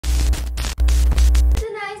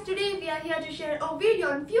are here to share a video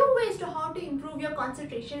on few ways to how to improve your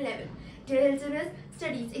concentration level. Dear listeners,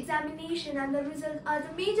 studies, examination and the results are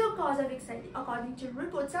the major cause of anxiety. According to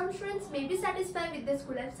reports, some students may be satisfied with their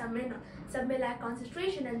school life, some may not. Some may lack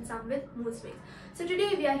concentration and some with mood swings. So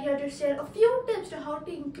today we are here to share a few tips to how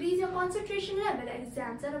to increase your concentration level as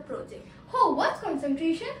exams are approaching. Oh, what's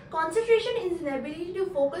concentration? Concentration is an ability to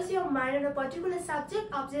focus your mind on a particular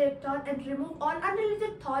subject, object, thought and remove all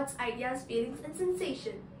unrelated thoughts, ideas, feelings and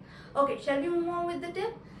sensations. Okay, shall we move on with the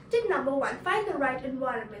tip? Tip number 1. Find the right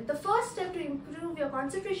environment. The first step to improve your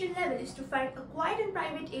concentration level is to find a quiet and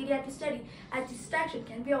private area to study as distraction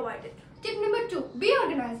can be avoided. Tip number 2. Be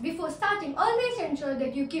organized. Before starting, always ensure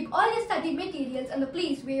that you keep all your study materials and the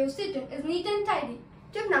place where you're sitting is neat and tidy.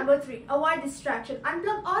 Tip number 3. Avoid distraction.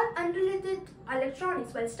 Unplug all unrelated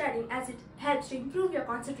electronics while studying as it helps to improve your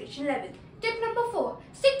concentration level. Tip number 4.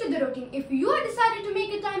 Stick to the routine. If you are decided to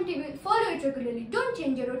make a timetable, follow it regularly. Don't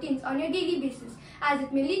change your routines on your daily basis as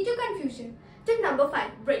it may lead to confusion. Tip number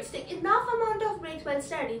 5. Breaks. Take enough amount of breaks while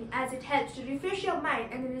studying as it helps to refresh your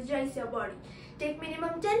mind and energize your body. Take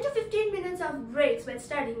minimum 10 to 15 minutes of breaks while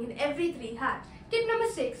studying in every 3 hours. Tip number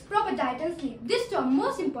 6. Proper diet and sleep. This two are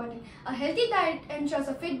most important. A healthy diet ensures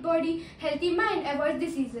a fit body, healthy mind, avoids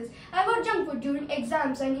diseases. Avoid junk food during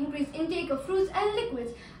exams and increase intake of fruits and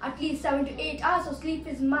liquids. At least 7 to 8 hours of sleep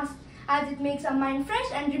is must as it makes our mind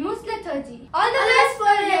fresh and removes lethargy. All the best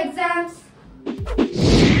for your exams!